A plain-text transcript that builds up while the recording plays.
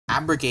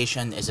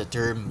Abrogation is a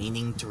term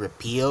meaning to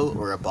repeal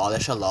or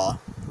abolish a law,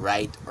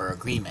 right, or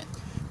agreement.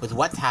 With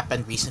what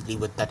happened recently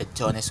with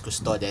Traditionis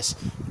Custodes,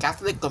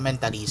 Catholic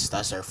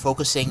comentaristas are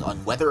focusing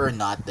on whether or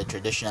not the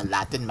traditional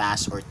Latin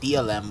Mass or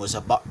TLM was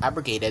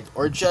abrogated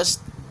or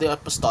just the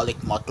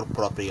apostolic motu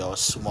proprio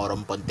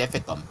Summorum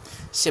Pontificum,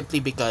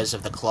 simply because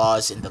of the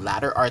clause in the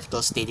latter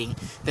article stating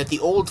that the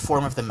old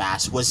form of the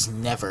Mass was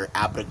never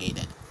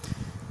abrogated.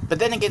 But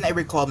then again, I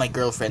recall my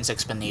girlfriend's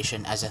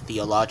explanation as a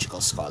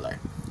theological scholar.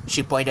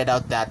 She pointed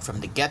out that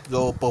from the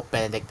get-go, Pope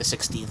Benedict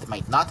XVI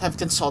might not have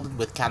consulted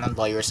with canon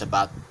lawyers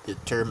about the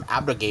term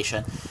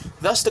abrogation,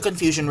 thus the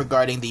confusion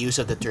regarding the use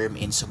of the term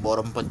in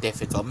Summorum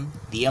Pontificum,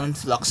 the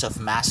influx of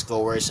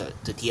mass-goers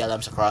to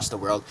TLMs across the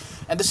world,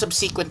 and the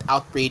subsequent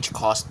outrage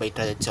caused by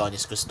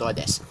Traditionis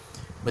Custodes.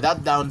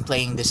 Without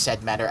downplaying this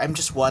said matter, I'm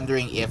just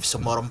wondering if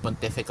Summorum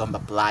Pontificum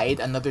applied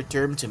another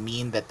term to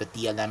mean that the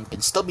TLM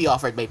can still be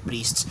offered by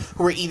priests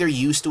who were either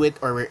used to it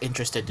or were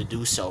interested to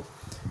do so.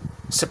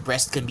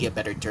 Suppressed can be a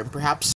better term, perhaps?